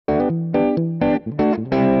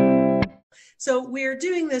So we're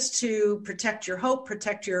doing this to protect your hope,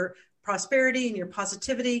 protect your prosperity and your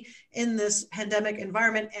positivity in this pandemic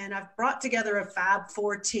environment. And I've brought together a Fab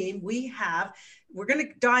Four team. We're going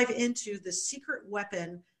to dive into the secret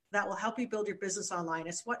weapon that will help you build your business online.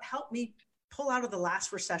 It's what helped me pull out of the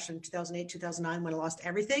last recession, 2008, 2009, when I lost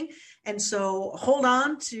everything. And so hold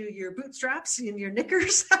on to your bootstraps and your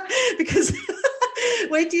knickers because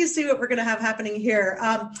wait till you see what we're going to have happening here.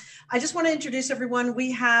 I just want to introduce everyone.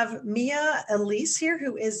 We have Mia Elise here,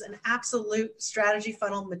 who is an absolute strategy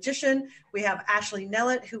funnel magician. We have Ashley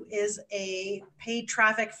Nellett, who is a paid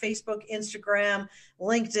traffic, Facebook, Instagram,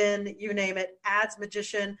 LinkedIn, you name it, ads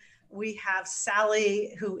magician. We have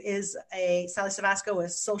Sally, who is Sally Savasco, a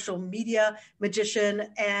social media magician.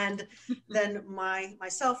 And then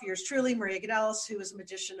myself, yours truly, Maria Gadalis, who is a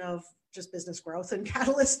magician of just business growth and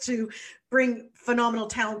catalyst to bring phenomenal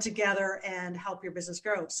talent together and help your business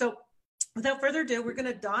grow. So without further ado, we're going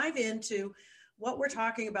to dive into what we're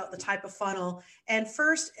talking about, the type of funnel. And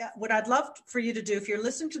first, what I'd love for you to do, if you're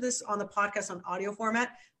listening to this on the podcast on audio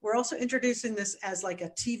format, we're also introducing this as like a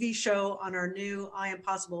TV show on our new I Am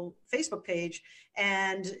Possible Facebook page.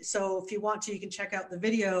 And so if you want to, you can check out the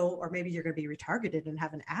video, or maybe you're going to be retargeted and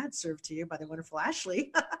have an ad served to you by the wonderful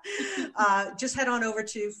Ashley. Just head on over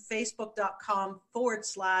to facebook.com/I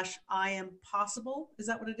Am Possible. Is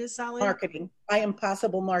that what it is, Sally? Marketing. I Am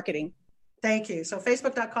Possible Marketing. Thank you. So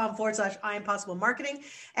facebook.com/I Am Possible Marketing.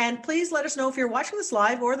 And please let us know if you're watching this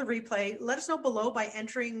live or the replay. Let us know below by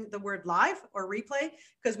entering the word live or replay,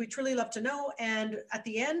 because we truly love to know. And at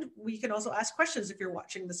the end, we can also ask questions if you're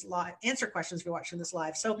watching this live, answer questions if you're watching this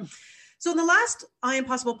live. So in the last I Am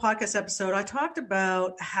Possible podcast episode, I talked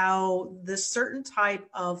about how this certain type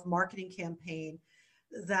of marketing campaign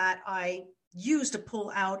that I used to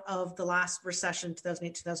pull out of the last recession,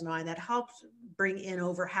 2008, 2009, that helped bring in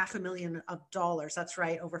over $500,000. That's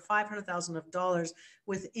right, over $500,000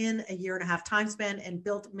 within a year and a half time span, and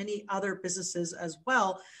built many other businesses as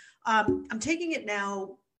well. I'm taking it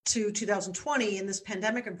now to 2020 in this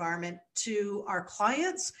pandemic environment to our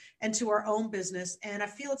clients and to our own business. And I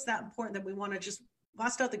feel it's that important that we want to just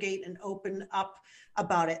bust out the gate and open up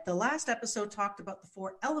about it. The last episode talked about the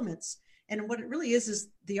 4 elements. And what it really is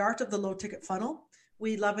the art of the low ticket funnel.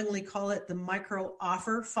 We lovingly call it the micro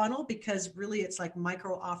offer funnel, because really it's like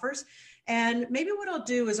micro offers. And maybe what I'll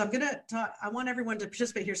do is I want everyone to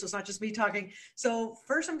participate here, so it's not just me talking. So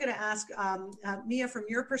first I'm going to ask Mia, from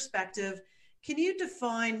your perspective, can you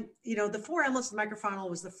define, the 4 elements of the micro funnel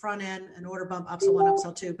was the front end, an order bump, upsell 1,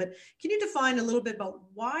 upsell 2, but can you define a little bit about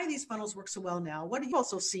why these funnels work so well now? What have you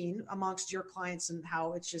also seen amongst your clients and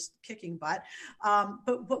how it's just kicking butt?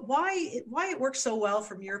 But why it works so well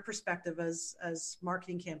from your perspective as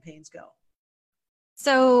marketing campaigns go?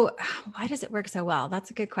 So why does it work so well?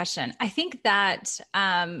 That's a good question. I think that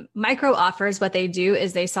micro offers, what they do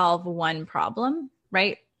is they solve one problem,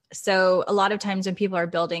 right? So a lot of times when people are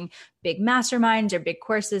building big masterminds or big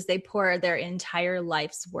courses, they pour their entire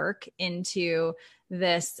life's work into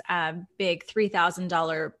this big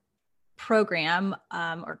 $3,000 program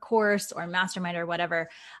or course or mastermind or whatever.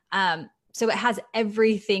 So it has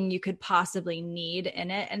everything you could possibly need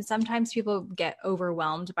in it. And sometimes people get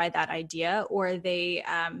overwhelmed by that idea, or they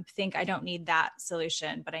think, I don't need that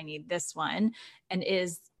solution, but I need this one. And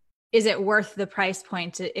is it worth the price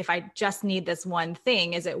point? If I just need this one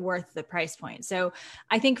thing, is it worth the price point? So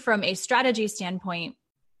I think from a strategy standpoint,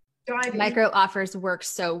 micro offers work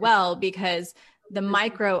so well because the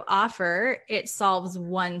micro offer, it solves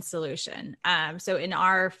one solution. So in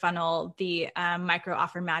our funnel, the micro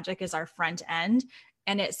offer magic is our front end,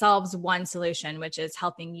 and it solves one solution, which is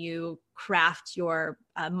helping you craft your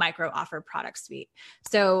micro offer product suite.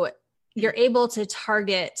 So you're able to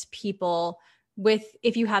target people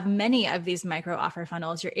if you have many of these micro offer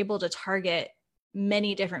funnels, you're able to target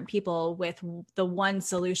many different people with the one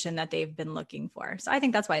solution that they've been looking for. So I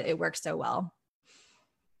think that's why it works so well.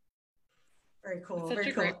 Very cool. Such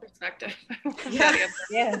a great perspective.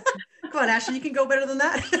 Yeah. Come on, Ashley, you can go better than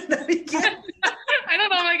that. I don't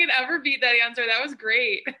know if I could ever beat that answer. That was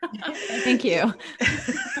great. Thank you.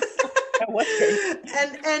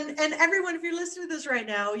 And everyone, if you're listening to this right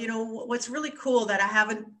now, what's really cool that I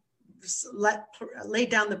haven't laid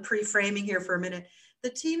down the pre-framing here for a minute. The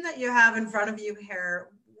team that you have in front of you here,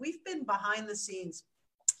 we've been behind the scenes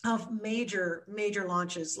of major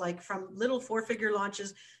launches, like from little 4-figure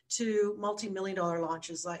launches to multi-million-dollar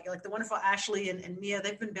launches, like the wonderful Ashley and Mia.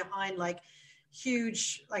 They've been behind like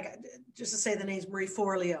huge, like just to say the names, Marie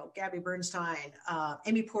Forleo, Gabby Bernstein,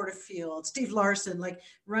 Amy Porterfield, Steve Larson, like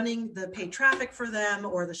running the paid traffic for them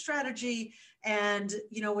or the strategy. And,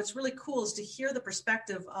 what's really cool is to hear the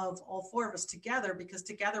perspective of all four of us together, because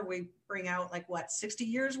together we bring out 60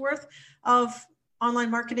 years worth of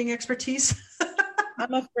online marketing expertise.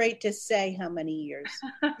 I'm afraid to say how many years.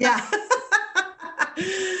 Yeah.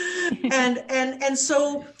 and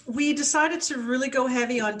so we decided to really go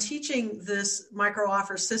heavy on teaching this micro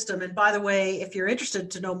offer system. And by the way, if you're interested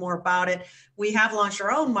to know more about it, we have launched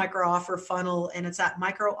our own micro offer funnel, and it's at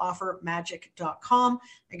microoffermagic.com.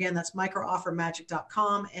 Again, that's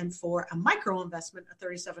microoffermagic.com. And for a micro investment of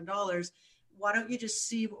 $37, why don't you just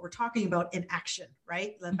see what we're talking about in action,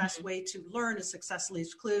 right? The best way to learn is success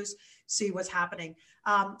leaves clues, see what's happening.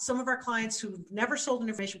 Some of our clients who've never sold an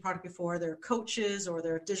information product before, they're coaches or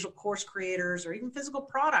they're digital course creators or even physical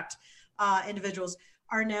product individuals,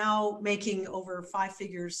 are now making over 5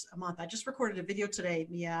 figures a month. I just recorded a video today,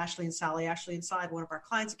 Mia, Ashley, and Sally, actually inside one of our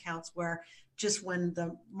clients' accounts, where just when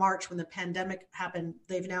the pandemic happened,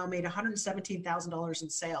 they've now made $117,000 in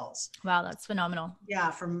sales. Wow, that's phenomenal.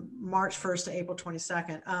 Yeah, from March 1st to April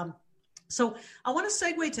 22nd. So I want to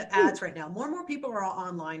segue to ads right now. More and more people are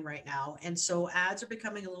online right now. And so ads are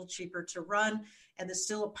becoming a little cheaper to run. And there's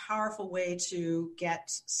still a powerful way to get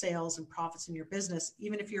sales and profits in your business,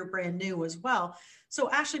 even if you're brand new as well. So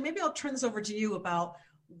Ashley, maybe I'll turn this over to you about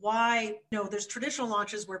why, there's traditional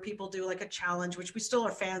launches where people do like a challenge, which we still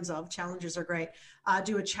are fans of. Challenges are great.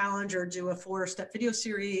 Do a challenge or do a 4-step video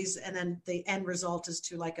series. And then the end result is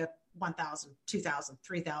to like a 1,000, 2,000,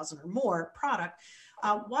 3,000 or more product.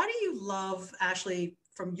 Why do you love, Ashley,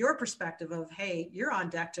 from your perspective of, hey, you're on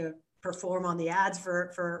deck to perform on the ads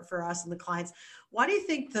for us and the clients. Why do you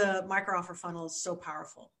think the micro offer funnel is so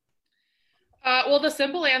powerful? Well, the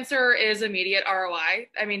simple answer is immediate ROI.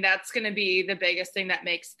 I mean, that's going to be the biggest thing that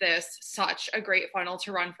makes this such a great funnel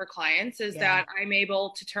to run for clients is that I'm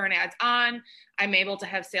able to turn ads on. I'm able to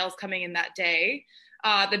have sales coming in that day.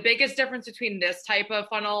 The biggest difference between this type of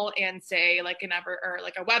funnel and say like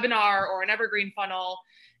a webinar or an evergreen funnel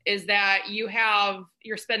is that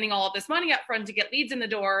you're spending all of this money up front to get leads in the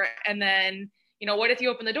door. And then, what if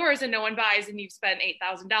you open the doors and no one buys and you've spent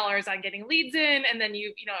 $8,000 on getting leads in? And then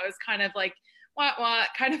it was kind of like, what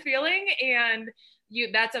kind of feeling. And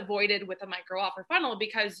that's avoided with a micro offer funnel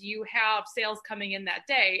because you have sales coming in that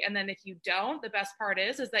day. And then if you don't, the best part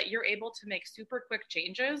is that you're able to make super quick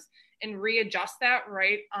changes and readjust that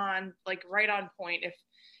right on point. If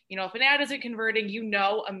an ad isn't converting,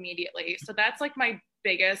 immediately. So that's like my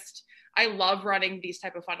biggest, I love running these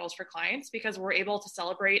type of funnels for clients because we're able to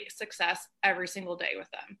celebrate success every single day with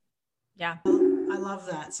them. Yeah. I love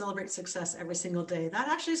that. Celebrate success every single day. That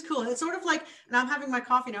actually is cool. It's sort of like, and I'm having my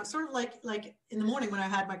coffee now. It's sort of like in the morning when I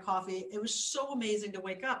had my coffee, it was so amazing to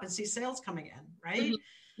wake up and see sales coming in, right? Mm-hmm.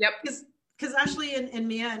 Yep. Because Ashley and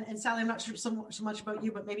Mia and Sally, I'm not sure so much about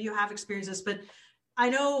you, but maybe you have experienced this, but I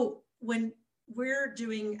know when we're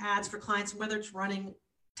doing ads for clients, whether it's running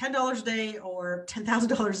 $10 a day or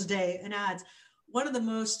 $10,000 a day in ads, one of the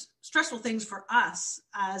most stressful things for us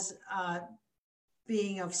as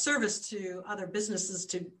being of service to other businesses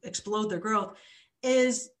to explode their growth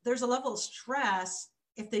is there's a level of stress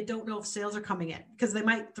if they don't know if sales are coming in, because they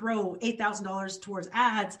might throw $8,000 towards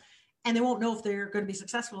ads and they won't know if they're going to be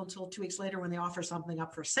successful until 2 weeks later when they offer something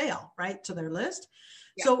up for sale, right, to their list.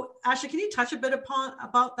 Yeah. So Ashley, can you touch a bit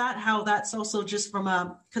about that, how that's also just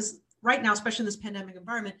from because right now, especially in this pandemic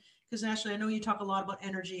environment, because Ashley, I know you talk a lot about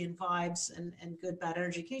energy and vibes and good, bad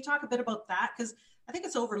energy. Can you talk a bit about that? Because I think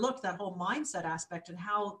it's overlooked, that whole mindset aspect, and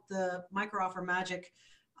how the micro offer magic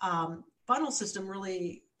funnel system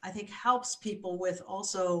really, I think, helps people with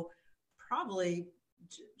also probably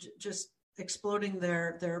just exploding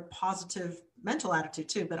their positive mental attitude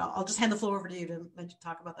too. But I'll just hand the floor over to you to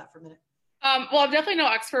talk about that for a minute. Well, I'm definitely no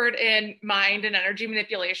expert in mind and energy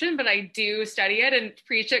manipulation, but I do study it and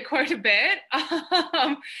preach it quite a bit.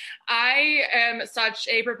 I am such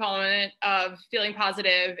a proponent of feeling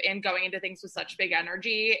positive and going into things with such big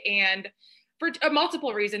energy, and for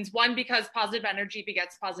multiple reasons. One, because positive energy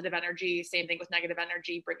begets positive energy. Same thing with negative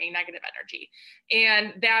energy, bringing negative energy.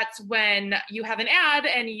 And that's when you have an ad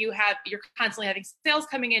and you're constantly having sales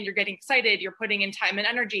coming in, you're getting excited, you're putting in time and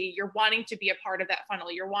energy, you're wanting to be a part of that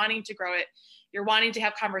funnel, you're wanting to grow it, you're wanting to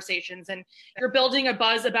have conversations, and you're building a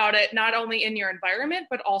buzz about it, not only in your environment,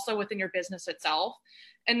 but also within your business itself.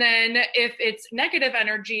 And then if it's negative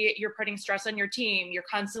energy, you're putting stress on your team. You're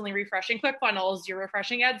constantly refreshing ClickFunnels, you're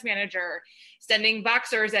refreshing Ads Manager, sending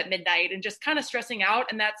Voxers at midnight and just kind of stressing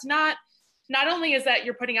out. And that's not not only is that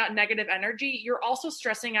you're putting out negative energy, you're also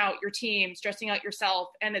stressing out your team, stressing out yourself,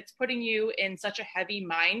 and it's putting you in such a heavy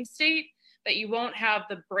mind state that you won't have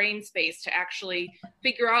the brain space to actually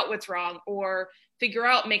figure out what's wrong or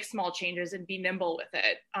make small changes and be nimble with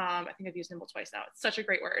it. I think I've used nimble twice now. It's such a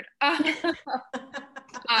great word.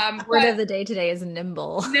 Word of the day today is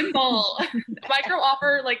nimble. Nimble. Micro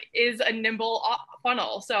offer is a nimble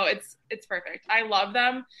funnel. So it's perfect. I love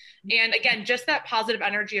them. And again, just that positive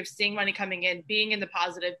energy of seeing money coming in, being in the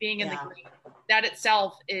positive, being in the green, that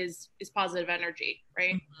itself is positive energy,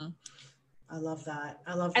 right? Mm-hmm. I love that.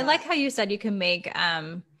 I like how you said you can make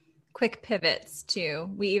quick pivots too.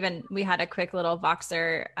 We had a quick little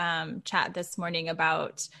Voxer chat this morning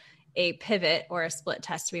about a pivot or a split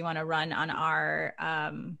test we want to run on our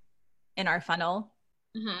in our funnel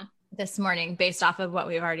this morning based off of what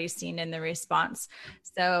we've already seen in the response.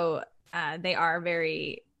 So they are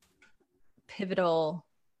very pivotal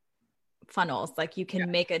funnels. Like you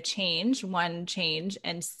can make one change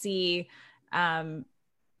and see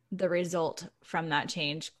the result from that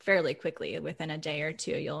change fairly quickly. Within a day or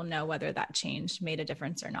two, you'll know whether that change made a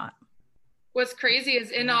difference or not. What's crazy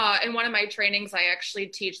is in one of my trainings, I actually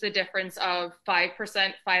teach the difference of 5%,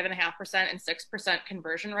 5.5%, and 6%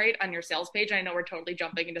 conversion rate on your sales page. I know we're totally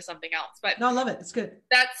jumping into something else, but no, I love it. It's good.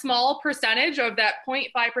 That small percentage of that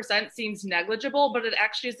 0.5% seems negligible, but it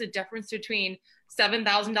actually is the difference between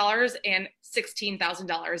 $7,000 and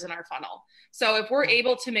 $16,000 in our funnel. So if we're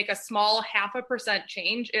able to make a small 0.5%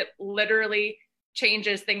 change, it literally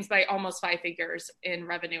changes things by almost 5 figures in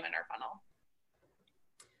revenue in our funnel.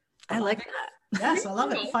 I like that. Yes, I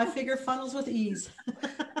love it. 5-figure funnels with ease.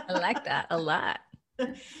 I like that a lot.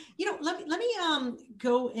 Let me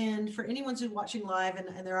go in for anyone who's watching live,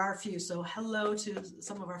 and there are a few. So hello to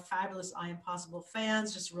some of our fabulous I Am Possible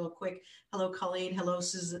fans. Just real quick. Hello, Colleen. Hello,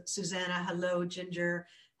 Susanna. Hello, Ginger.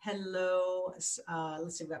 Hello. Let's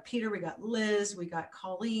see. We got Peter. We got Liz. We got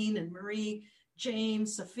Colleen and Marie.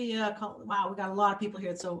 James, Sophia. Wow, we got a lot of people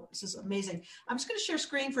here. So this is amazing. I'm just going to share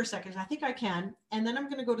screen for a second. I think I can. And then I'm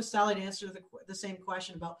going to go to Sally to answer the same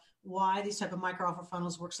question about why these type of micro offer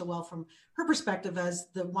funnels work so well from her perspective as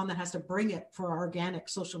the one that has to bring it for organic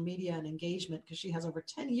social media and engagement, because she has over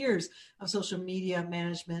 10 years of social media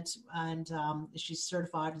management and she's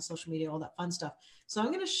certified in social media, all that fun stuff. So I'm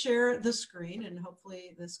going to share the screen and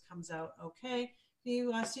hopefully this comes out okay. Can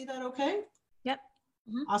you see that okay? Yep.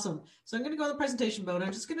 Awesome. So I'm going to go to the presentation mode.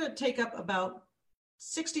 I'm just going to take up about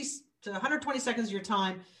 60 to 120 seconds of your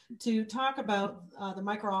time to talk about the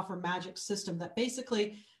micro offer magic system that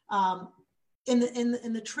basically in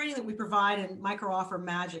the training that we provide in micro offer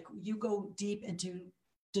magic, you go deep into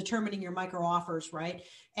determining your micro offers, right?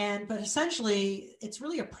 But essentially it's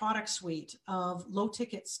really a product suite of low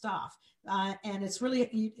ticket stuff. And it's really,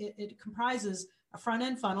 it comprises a front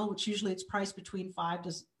end funnel, which usually it's priced between $5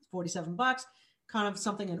 to $47, kind of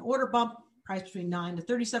something, an order bump priced between $9 to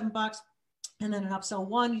 $37, and then an upsell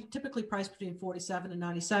 1 typically priced between $47 and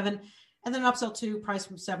 $97, and then an upsell 2 priced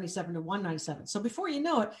from $77 to $197. So before you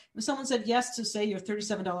know it, if someone said yes to say your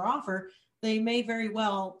 $37 offer, they may very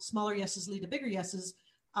well, smaller yeses lead to bigger yeses,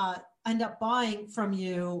 end up buying from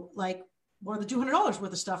you like more than $200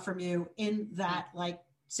 worth of stuff from you in that like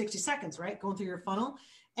 60 seconds, right? Going through your funnel.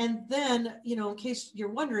 And then, in case you're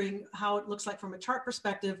wondering how it looks like from a chart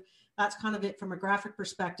perspective, that's kind of it from a graphic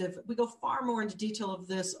perspective. We go far more into detail of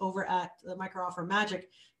this over at the Micro Offer Magic.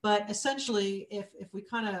 But essentially, if we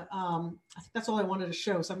kind of, I think that's all I wanted to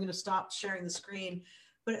show. So I'm going to stop sharing the screen.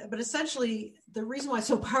 But essentially, the reason why it's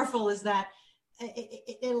so powerful is that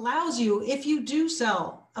it allows you, if you do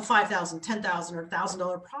sell a $5,000, $10,000, or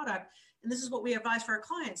 $1,000 product, and this is what we advise for our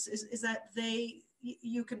clients, is that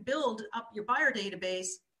you can build up your buyer database,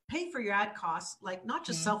 pay for your ad costs, like not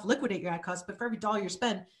just self-liquidate your ad costs, but for every dollar you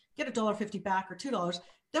spend, get $1.50 back or $2.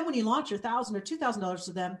 Then when you launch your $1,000 or $2,000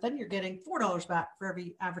 to them, then you're getting $4 back for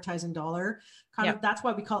every advertising dollar. That's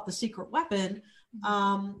why we call it the secret weapon.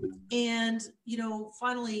 And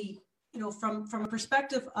finally, from a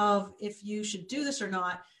perspective of if you should do this or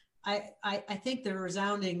not, I think the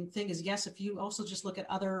resounding thing is yes. If you also just look at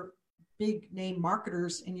other big name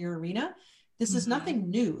marketers in your arena, this is nothing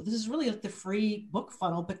new. This is really like the free book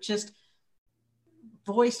funnel, but just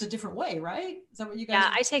voiced a different way, right? Is that what you guys?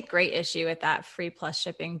 Yeah, I take great issue with that free plus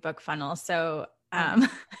shipping book funnel. So, I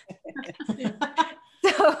think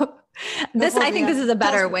this is a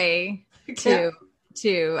better way to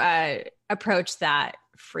approach that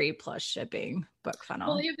free plus shipping book funnel.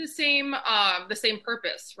 Well, they have the same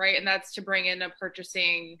purpose, right? And that's to bring in a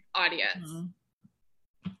purchasing audience. Mm-hmm.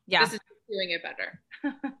 Yeah, this is doing it better.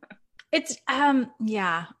 It's, I'm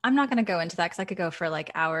not going to go into that because I could go for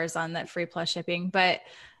like hours on that free plus shipping, but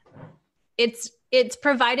It's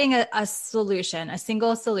providing a solution, a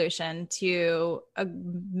single solution to a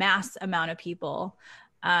mass amount of people,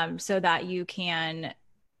 so that you can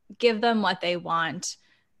give them what they want,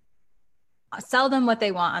 sell them what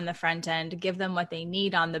they want on the front end, give them what they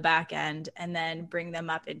need on the back end, and then bring them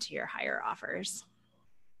up into your higher offers.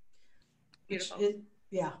 Beautiful.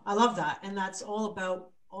 Yeah, I love that. And that's all about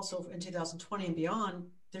also in 2020 and beyond.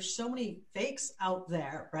 There's so many fakes out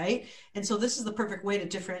there, right? And so this is the perfect way to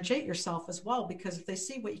differentiate yourself as well, because if they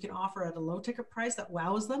see what you can offer at a low ticket price that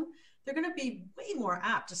wows them, they're going to be way more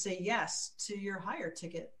apt to say yes to your higher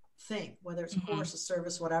ticket thing, whether it's a course, a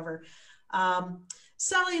service, whatever.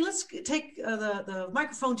 Sally, let's take the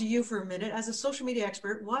microphone to you for a minute. As a social media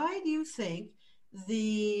expert, why do you think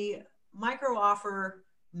the micro offer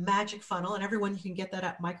magic funnel, and everyone, you can get that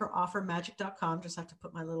at microoffermagic.com. Just have to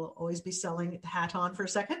put my little always be selling hat on for a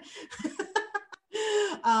second.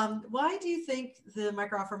 Why do you think the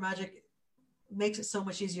micro offer magic makes it so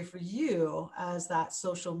much easier for you as that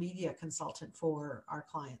social media consultant for our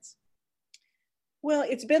clients? Well,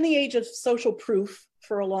 it's been the age of social proof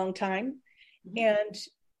for a long time. Mm-hmm. And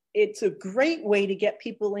it's a great way to get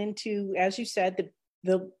people into, as you said,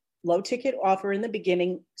 the low ticket offer in the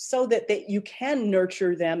beginning, so that you can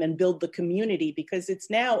nurture them and build the community, because it's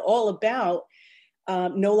now all about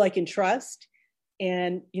know, like, and trust.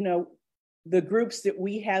 And, you know, the groups that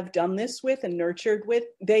we have done this with and nurtured with,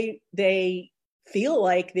 they feel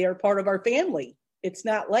like they're part of our family. It's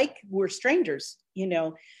not like we're strangers, you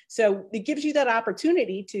know. So it gives you that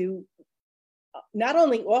opportunity to not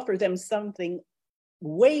only offer them something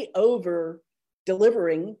way over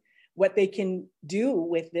delivering what they can do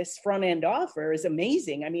with this front end offer is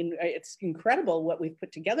amazing. I mean, it's incredible what we've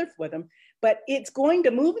put together for them, but it's going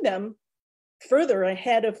to move them further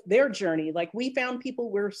ahead of their journey. Like, we found people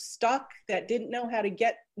were stuck that didn't know how to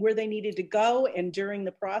get where they needed to go. And during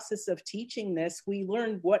the process of teaching this, we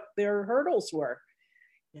learned what their hurdles were.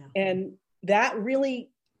 Yeah. And that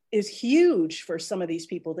really is huge for some of these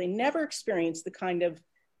people. They never experienced the kind of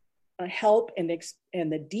help and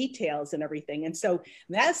the details and everything. And so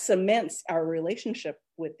that cements our relationship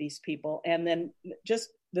with these people. And then just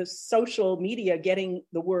the social media, getting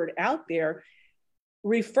the word out there,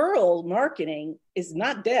 referral marketing is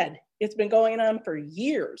not dead. It's been going on for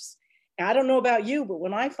years. I don't know about you, but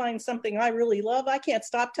when I find something I really love, I can't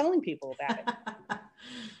stop telling people about it.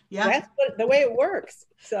 Yeah, that's the way it works.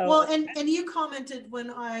 So well, and you commented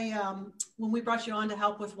when we brought you on to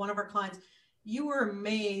help with one of our clients, you were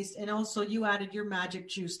amazed, and also you added your magic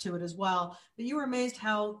juice to it as well. But you were amazed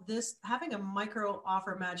how this having a micro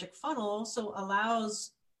offer magic funnel also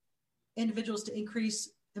allows individuals to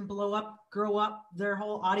increase and blow up, grow up their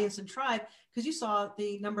whole audience and tribe, because you saw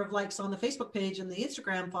the number of likes on the Facebook page and the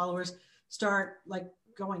Instagram followers start like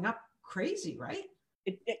going up crazy, right?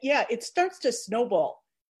 It starts to snowball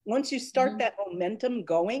once you start that momentum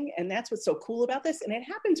going. And that's what's so cool about this. And it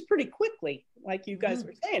happens pretty quickly. Like you guys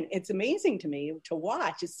were saying, it's amazing to me to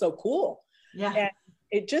watch. It's so cool. Yeah. And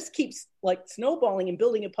it just keeps like snowballing and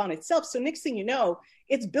building upon itself. So next thing you know,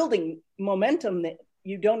 it's building momentum that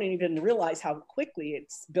you don't even realize how quickly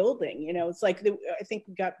it's building. You know, it's like, I think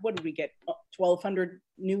we got, what did we get? 1,200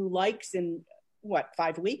 new likes in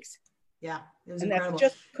 5 weeks? Yeah. It was and incredible.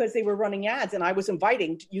 That's just because they were running ads, and I was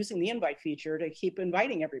using the invite feature to keep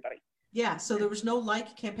inviting everybody. Yeah. So there was no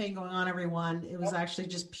like campaign going on, everyone. It was actually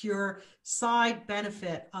just pure side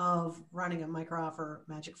benefit of running a micro offer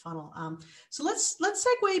magic funnel. So let's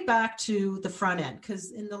segue back to the front end,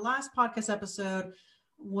 because in the last podcast episode,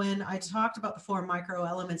 when I talked about the 4 micro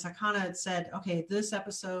elements, I kind of said, okay, this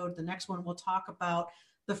episode, the next one, we'll talk about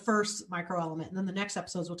the first micro element. And then the next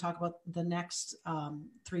episodes, we'll talk about the next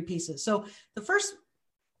 3 pieces. So the first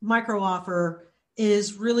micro offer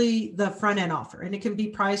is really the front end offer. And it can be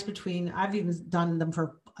priced between, I've even done them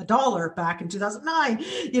for $1 back in 2009,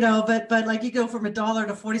 you know, but like you go from $1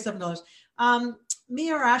 to $47.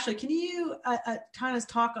 Mia or Ashley, can you kind of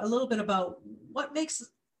talk a little bit about what makes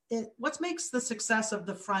the success of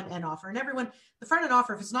the front end offer? And everyone, the front end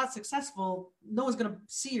offer, if it's not successful, no one's going to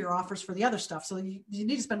see your offers for the other stuff. So you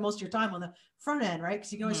need to spend most of your time on the front end, right?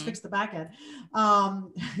 Because you can always fix the back end.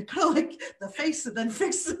 Kind of like the face and then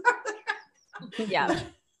fix. Yeah.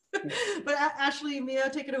 But Ashley, Mia,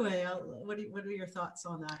 take it away. What are your thoughts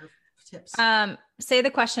on that, or tips? Say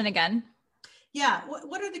the question again. Yeah.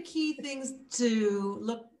 What are the key things to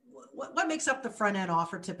look? What makes up the front end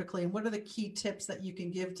offer typically? And what are the key tips that you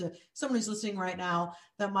can give to someone who's listening right now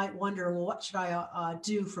that might wonder, well, what should I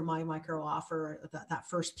do for my micro offer, that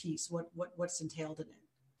first piece? What's entailed in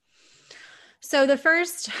it? So the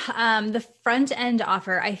first, the front end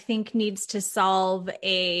offer, I think, needs to solve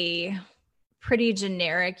a pretty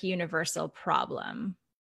generic, universal problem,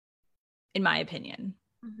 in my opinion.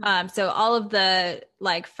 So all of the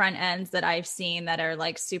like front ends that I've seen that are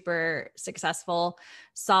like super successful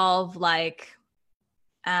solve like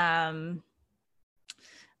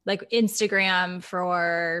Instagram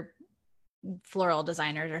for floral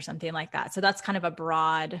designers or something like that. So that's kind of a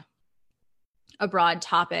broad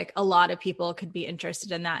topic. A lot of people could be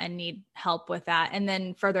interested in that and need help with that. And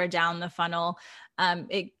then further down the funnel,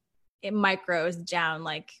 it micros down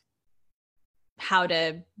like how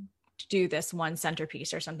to do this one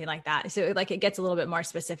centerpiece or something like that. So like it gets a little bit more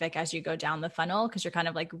specific as you go down the funnel, because you're kind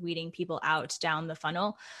of like weeding people out down the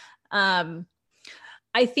funnel.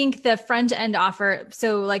 I think the front end offer,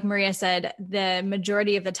 so like Maria said, the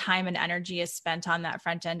majority of the time and energy is spent on that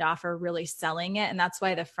front end offer, really selling it. And that's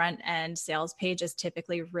why the front end sales page is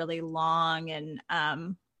typically really long. And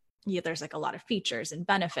there's like a lot of features and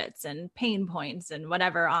benefits and pain points and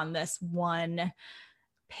whatever on this one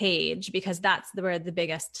page, because that's where the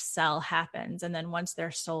biggest sell happens. And then once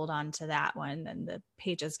they're sold onto that one, then the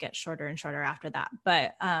pages get shorter and shorter after that.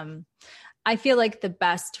 But I feel like the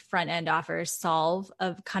best front end offers solve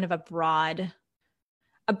a kind of a broad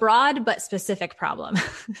but specific problem.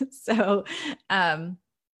 So I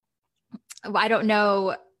don't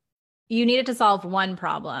know, you needed to solve one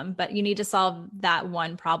problem, but you need to solve that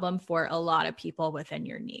one problem for a lot of people within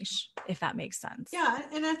your niche, if that makes sense. Yeah.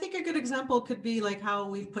 And I think a good example could be like how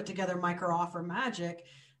we've put together Micro Offer Magic,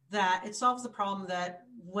 that it solves the problem that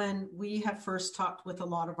when we have first talked with a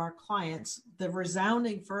lot of our clients, the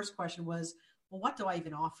resounding first question was, well, what do I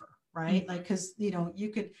even offer? Right? Like, cause you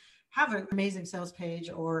could have an amazing sales page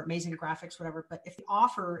or amazing graphics, whatever, but if the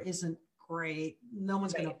offer isn't great, no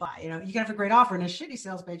one's going to buy. You can have a great offer and a shitty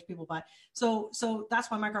sales page, people buy. So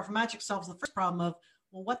that's why Micro Offer Magic solves the first problem of,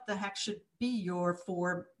 well, what the heck should be your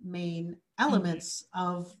 4 main elements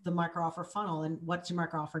of the micro offer funnel, and what's your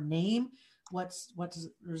micro offer name? What does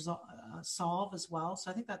it solve as well?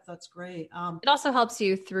 So I think that's great. It also helps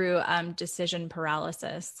you through decision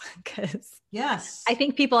paralysis, because yes, I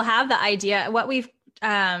think people have the idea.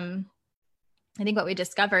 I think what we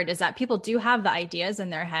discovered is that people do have the ideas in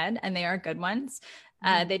their head, and they are good ones.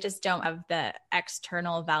 They just don't have the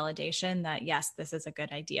external validation that, yes, this is a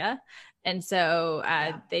good idea. And so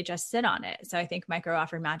they just sit on it. So I think Micro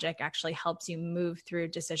Offer Magic actually helps you move through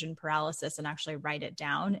decision paralysis and actually write it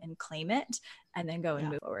down and claim it, and then go and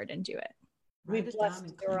move forward and do it. We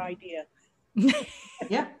blessed your idea.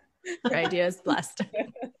 Yeah. Your idea is blessed.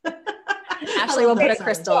 Ashley will put a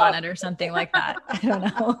crystal on it or something like that. I don't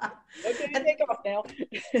know. Okay, take off now.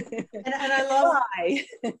 and I love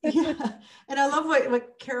and I love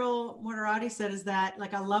what Carol Mortarati said, is that,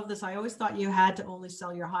 like, I love this. I always thought you had to only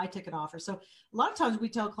sell your high ticket offer. So a lot of times we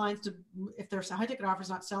tell clients to, if their high ticket offer is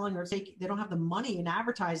not selling, or they don't have the money in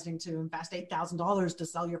advertising to invest $8,000 to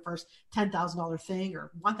sell your first $10,000 thing or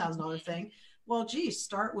 $1,000 thing. Well, geez,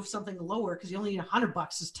 start with something lower, because you only need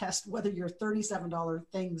 $100 to test whether your $37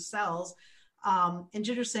 thing sells. And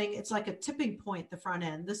Ginger's saying it's like a tipping point, the front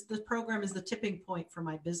end. This program is the tipping point for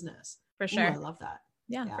my business. For sure. Ooh, I love that.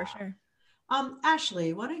 Yeah, for sure.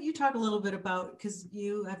 Ashley, why don't you talk a little bit about, because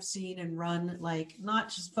you have seen and run, like, not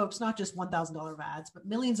just $1,000 of ads, but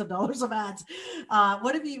millions of dollars of ads.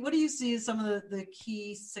 What do you see as some of the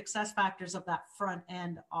key success factors of that front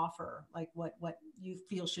end offer? Like what you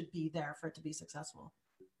feel should be there for it to be successful?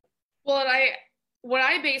 Well, what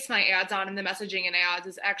I base my ads on, and the messaging in ads,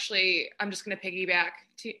 is actually, I'm just going to piggyback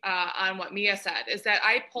on what Mia said, is that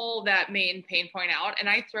I pull that main pain point out and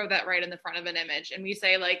I throw that right in the front of an image. And we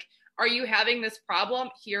say, like, are you having this problem?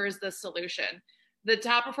 Here's the solution. The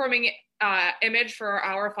top performing image for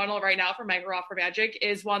our funnel right now for Micro Offer Magic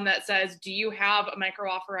is one that says, do you have a micro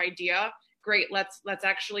offer idea? Great. Let's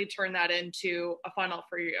actually turn that into a funnel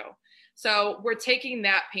for you. So we're taking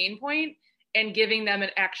that pain point and giving them an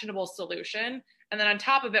actionable solution. And then on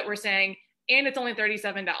top of it, we're saying, and it's only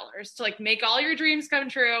 $37 to, like, make all your dreams come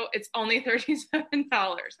true. It's only $37.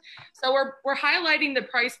 So we're highlighting the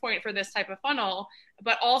price point for this type of funnel,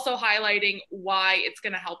 but also highlighting why it's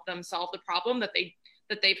going to help them solve the problem that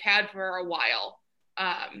they've had for a while.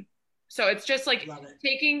 So it's just like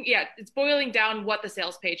it's boiling down what the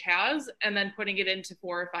sales page has and then putting it into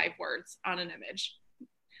 4 or 5 words on an image.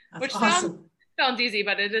 That's which awesome. sounds easly,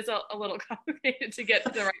 but it is a little complicated to get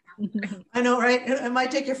to the right. I know, right? It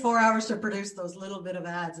might take you 4 hours to produce those little bit of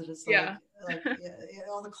ads. And it's like,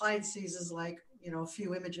 all the client sees is like, a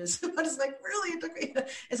few images, but it's like, really, it took me.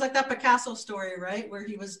 It's like that Picasso story, right? Where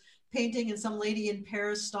he was painting, and some lady in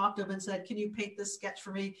Paris stopped him and said, "Can you paint this sketch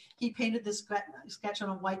for me?" He painted this sketch on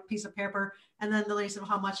a white piece of paper, and then the lady said,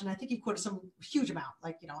 "How much?" And I think he quoted some huge amount,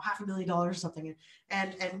 like $500,000 or something.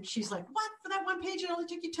 And she's like, "What, for that one page? It only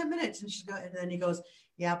took you 10 minutes." And then he goes,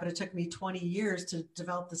 "Yeah, but it took me 20 years to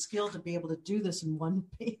develop the skill to be able to do this in one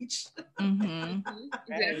page."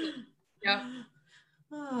 Exactly. Yeah.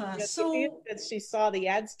 So she saw the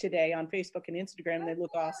ads today on Facebook and Instagram, and they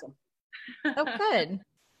look awesome. Oh, good.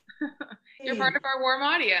 You're part of our warm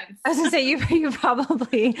audience. I was gonna say you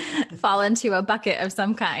probably fall into a bucket of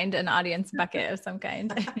some kind, an audience bucket of some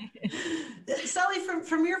kind. Sally,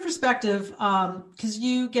 from your perspective, because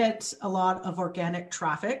you get a lot of organic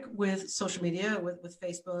traffic with social media, with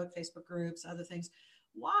Facebook groups, other things.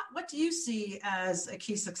 What do you see as a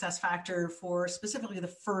key success factor for specifically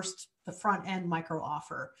the front end micro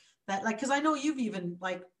offer? That, like, because I know you've even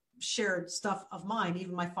like shared stuff of mine,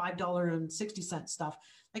 even my $5.60 stuff.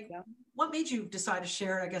 Like, what made you decide to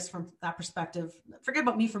share it, I guess, from that perspective? Forget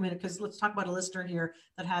about me for a minute, because let's talk about a listener here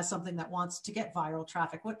that has something that wants to get viral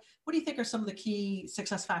traffic. What do you think are some of the key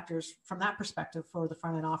success factors from that perspective for the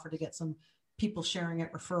front end offer to get some people sharing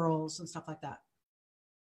it, referrals and stuff like that?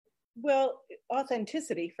 Well,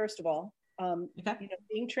 authenticity, first of all, okay.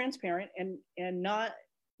 Being transparent and not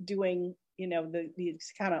doing,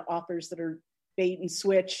 these kind of offers that are bait and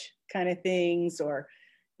switch kind of things, or,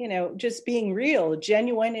 just being real,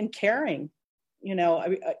 genuine and caring.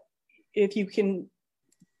 If you can,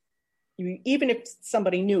 even if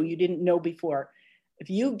somebody new you didn't know before, if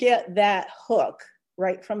you get that hook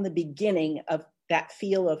right from the beginning of that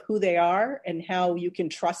feel of who they are and how you can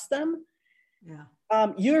trust them,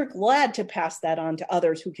 you're glad to pass that on to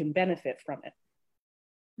others who can benefit from it.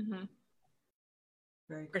 Mm-hmm.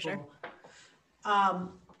 Very For cool. Sure.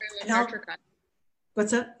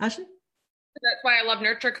 What's that, Ashley? That's why I love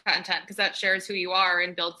nurture content, because that shares who you are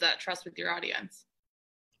and builds that trust with your audience.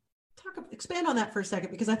 Expand on that for a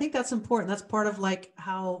second, because I think that's important. That's part of like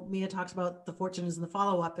how Mia talks about the fortunes and the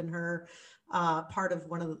follow-up in her part of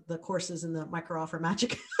one of the courses in the micro offer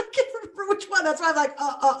magic. I can't remember which one. That's why I'm like,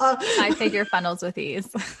 I figure funnels with ease.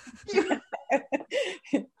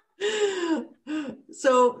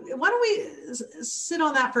 So why don't we sit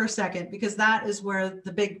on that for a second, because that is where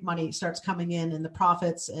the big money starts coming in and the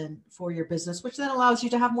profits and for your business, which then allows you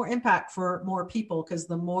to have more impact for more people, because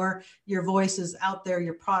the more your voice is out there,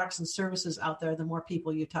 your products and services out there, the more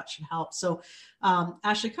people you touch and help. So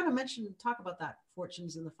Ashley kind of talk about that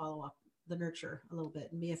fortunes and the follow-up, the nurture a little bit.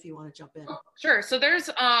 And Mia, if you want to jump in. Sure. So there's,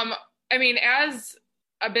 as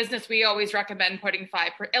a business, we always recommend putting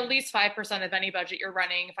at least 5% of any budget you're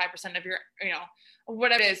running, 5% of your,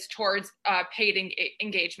 whatever it is, towards paid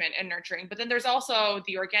engagement and nurturing. But then there's also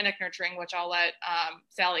the organic nurturing, which I'll let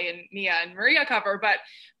Sally and Mia and Maria cover. But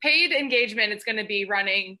paid engagement, it's going to be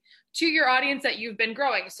running to your audience that you've been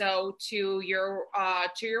growing. So to your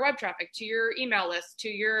web traffic, to your email list, to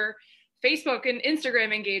your Facebook and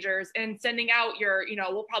Instagram engagers, and sending out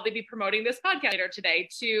we'll probably be promoting this podcast later today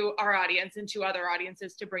to our audience and to other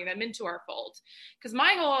audiences to bring them into our fold. Because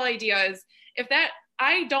my whole idea is,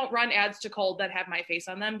 I don't run ads to cold that have my face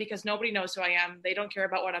on them, because nobody knows who I am. They don't care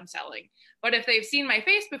about what I'm selling. But if they've seen my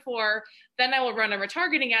face before, then I will run a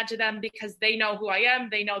retargeting ad to them, because they know who I am.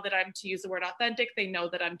 They know that I'm, to use the word authentic. They know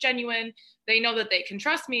that I'm genuine. They know that they can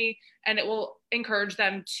trust me, and it will encourage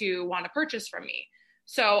them to want to purchase from me.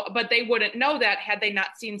 So, but they wouldn't know that had they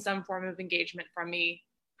not seen some form of engagement from me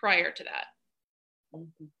prior to that.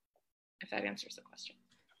 Mm-hmm. If that answers the question.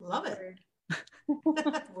 Love it.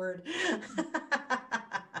 Word.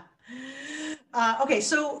 Okay,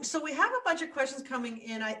 so we have a bunch of questions coming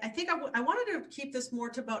in. I think I wanted to keep this more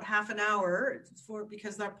to about half an hour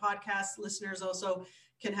because our podcast listeners also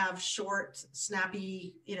can have short,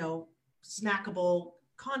 snappy, snackable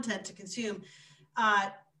content to consume.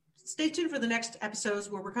 Stay tuned for the next episodes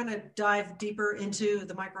where we're going to dive deeper into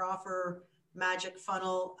the micro offer magic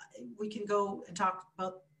funnel. We can go and talk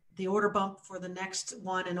about the order bump for the next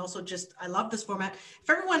one. And also I love this format.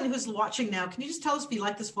 For everyone who's watching now, can you just tell us if you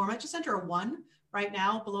like this format? Just enter a 1 right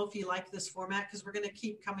now below if you like this format, because we're going to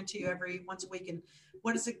keep coming to you once a week. And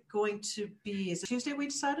what is it going to be? Is it Tuesday we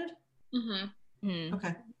decided? Mm-hmm. Mm.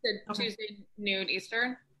 Okay. Tuesday noon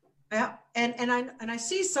Eastern. Yeah, and I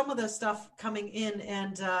see some of the stuff coming in,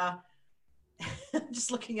 and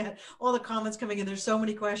just looking at all the comments coming in. There's so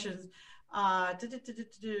many questions. Not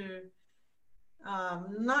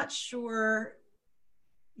sure.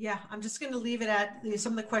 Yeah, I'm just going to leave it at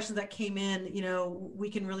some of the questions that came in. We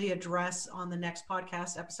can really address on the next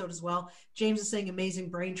podcast episode as well. James is saying amazing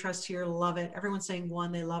brain trust here. Love it. Everyone's saying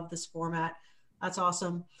 1. They love this format. That's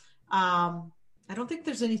awesome. I don't think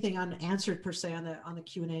there's anything unanswered per se on the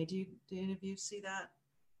Q&A. Do any of you see that?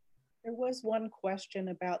 There was one question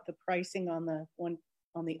about the pricing on the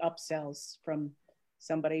upsells from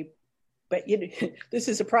somebody, but this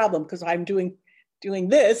is a problem because I'm doing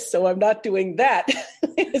this, so I'm not doing that.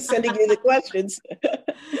 Sending you the questions.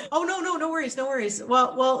 Oh no worries.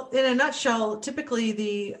 Well, in a nutshell, typically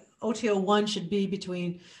the OTO1 should be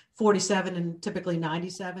between 47 and typically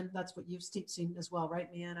 97. That's what you've seen as well,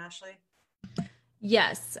 right, Mia and Ashley?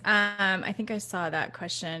 Yes. I think I saw that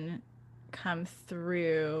question come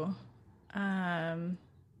through. I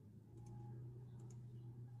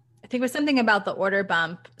think it was something about the order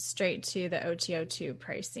bump straight to the OTO2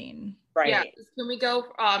 pricing. Right. Yeah. Can we go,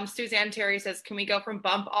 Suzanne Terry says, can we go from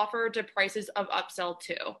bump offer to prices of upsell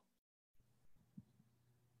too?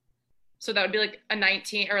 So that would be like a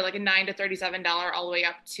 $19 or like a $9 to $37 all the way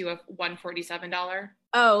up to a $147.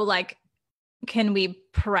 Oh, like, can we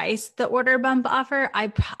price the order bump offer?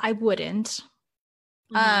 I wouldn't.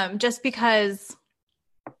 Just because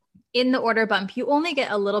in the order bump, you only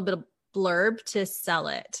get a little bit of blurb to sell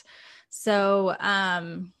it. So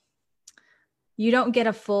you don't get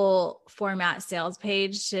a full format sales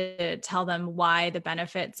page to tell them why the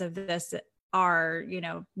benefits of this are,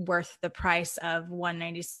 worth the price of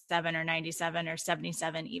 $197 or $97 or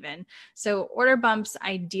 $77 even. So order bumps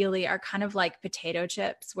ideally are kind of like potato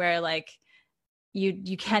chips where like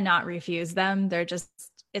you cannot refuse them.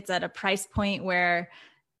 It's at a price point where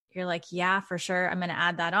you're like, yeah, for sure, I'm going to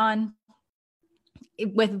add that on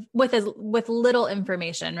with little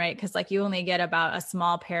information, right? Because like you only get about a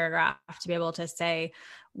small paragraph to be able to say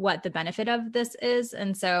what the benefit of this is.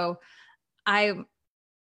 And so as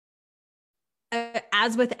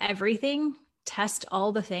with everything, test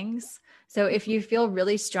all the things. So if you feel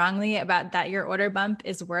really strongly about that your order bump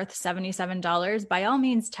is worth $77, by all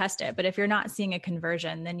means test it. But if you're not seeing a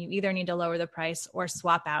conversion, then you either need to lower the price or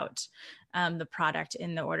swap out the product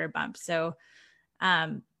in the order bump. So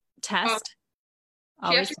test.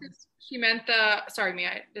 She meant sorry,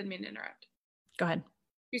 Mia, I didn't mean to interrupt. Go ahead.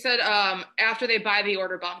 You said after they buy the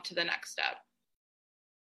order bump to the next step.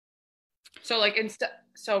 So like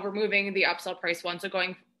so removing the upsell price one, so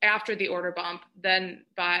going after the order bump, then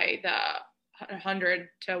buy the $100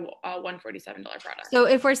 to $147 product. So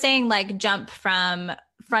if we're saying like jump from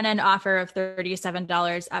front end offer of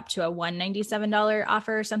 $37 up to a $197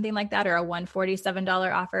 offer or something like that, or a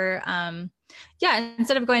 $147 offer,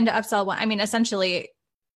 instead of going to upsell one, I mean, essentially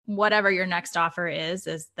whatever your next offer is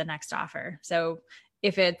the next offer. So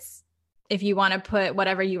if you want to put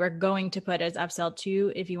whatever you are going to put as upsell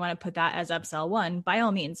 2, if you want to put that as upsell 1, by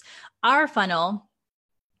all means. Our funnel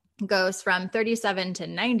goes from 37 to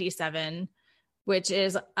 97, which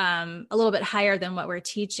is a little bit higher than what we're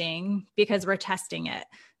teaching because we're testing it.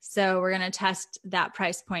 So we're going to test that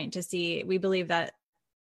price point to see, we believe that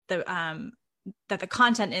the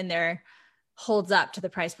content in there holds up to the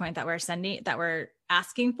price point that we're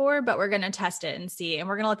asking for, but we're going to test it and see, and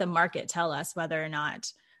we're going to let the market tell us whether or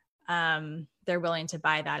not they're willing to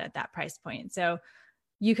buy that at that price point. So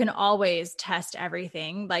you can always test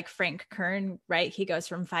everything. Like Frank Kern, right? He goes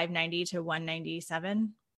from 590 to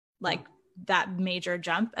 197, like that major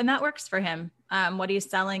jump, and that works for him. What he's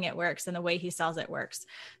selling, it works, and the way he sells it works.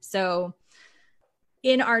 So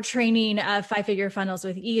in our training of 5-figure funnels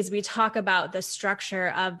with ease, we talk about the structure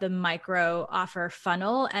of the micro offer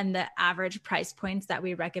funnel and the average price points that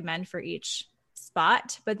we recommend for each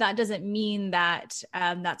spot, but that doesn't mean that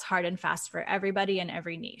that's hard and fast for everybody in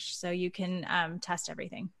every niche. So you can test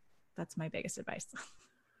everything. That's my biggest advice.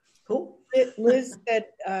 Cool. Liz said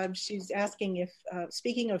she's asking if,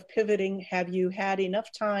 speaking of pivoting, have you had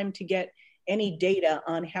enough time to get any data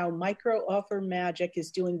on how Micro Offer Magic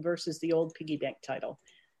is doing versus the old piggy bank title?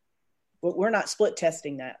 But we're not split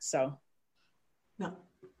testing that, so. No.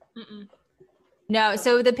 Mm-mm. No,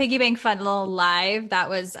 so the Piggy Bank Funnel Live, that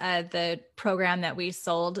was the program that we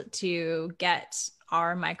sold to get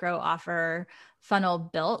our micro offer funnel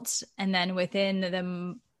built. And then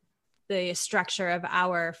within the structure of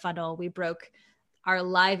our funnel, we broke our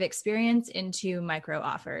live experience into micro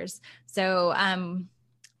offers. So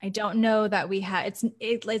I don't know that we have,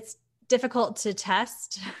 it's difficult to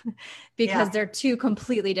test because they're two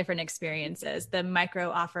completely different experiences. The micro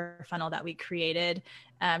offer funnel that we created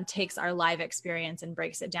takes our live experience and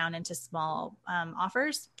breaks it down into small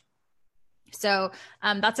offers. So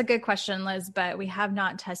that's a good question, Liz, but we have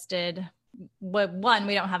not tested. One,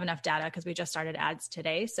 we don't have enough data because we just started ads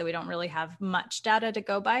today. So we don't really have much data to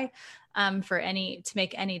go by to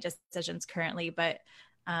make any decisions currently, but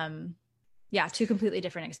two completely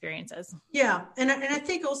different experiences. Yeah. And I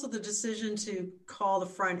think also the decision to call the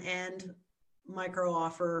front end micro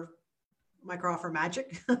offer Micro Offer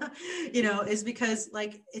Magic, is because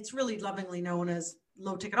like it's really lovingly known as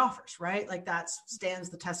low ticket offers, right? Like that stands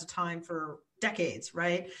the test of time for decades,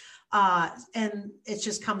 right? And it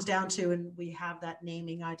just comes down to, and we have that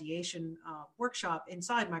naming ideation workshop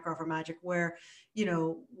inside Micro Offer Magic where,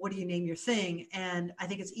 what do you name your thing? And I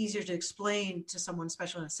think it's easier to explain to someone,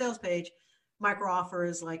 especially on a sales page, micro offer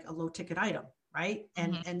is like a low ticket item, right?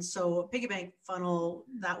 And so piggy bank funnel,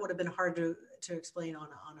 that would have been hard to explain on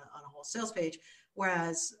a whole sales page.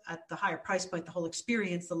 Whereas at the higher price point, the whole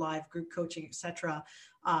experience, the live group coaching, etc.,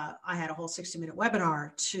 I had a whole 60-minute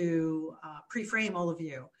webinar to pre-frame all of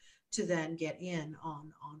you to then get in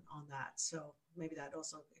on that. So maybe that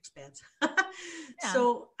also expands. Yeah.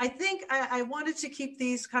 So I think I wanted to keep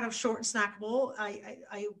these kind of short and snackable.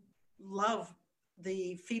 I love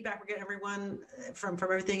the feedback we're getting, everyone from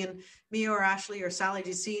everything. And Mia or Ashley or Sally, do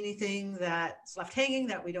you see anything that's left hanging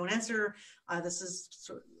that we don't answer? This is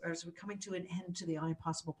as we're coming to an end to the I Am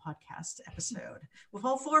Possible podcast episode with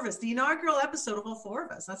all four of us, the inaugural episode of all four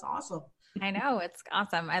of us. That's awesome. I know, it's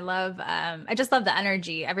awesome. I just love the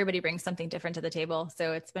energy. Everybody brings something different to the table.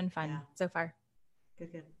 So it's been fun so far.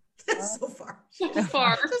 Good. So far.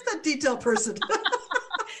 Just a detailed person.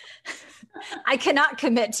 I cannot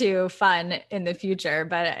commit to fun in the future,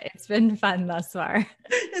 but it's been fun thus far.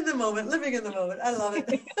 In the moment, living in the moment. I love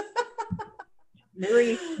it.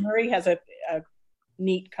 Murray has a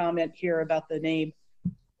neat comment here about the name.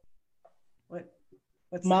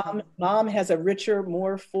 What's Mom has a richer,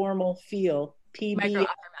 more formal feel. PB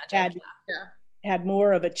had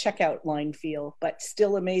more of a checkout line feel, but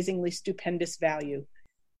still amazingly stupendous value.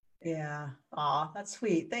 Yeah. Aw, that's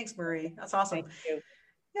sweet. Thanks, Murray. That's awesome. Thank you.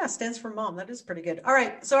 Yeah, stands for mom. That is pretty good. All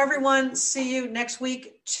right. So everyone, see you next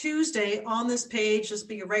week, Tuesday on this page. Just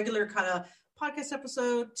be a regular kind of podcast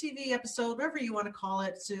episode, TV episode, whatever you want to call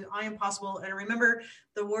it, to I Am Possible. And remember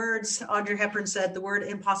the words Audrey Hepburn said, the word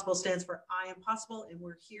impossible stands for I Am Possible. And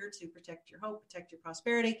we're here to protect your hope, protect your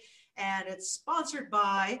prosperity. And it's sponsored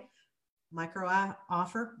by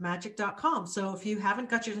microoffermagic.com. So if you haven't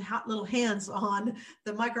got your hot little hands on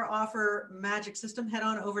the Micro Offer Magic system, head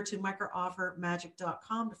on over to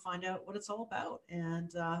microoffermagic.com to find out what it's all about.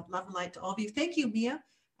 And love and light to all of you. Thank you, Mia,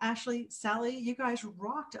 Ashley, Sally. You guys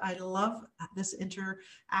rocked. I love this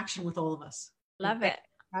interaction with all of us. Love it.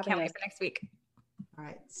 Can't wait for next week. All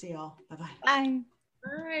right. See y'all. Bye-bye. Bye.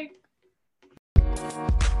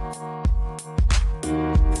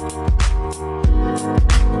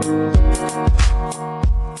 Bye.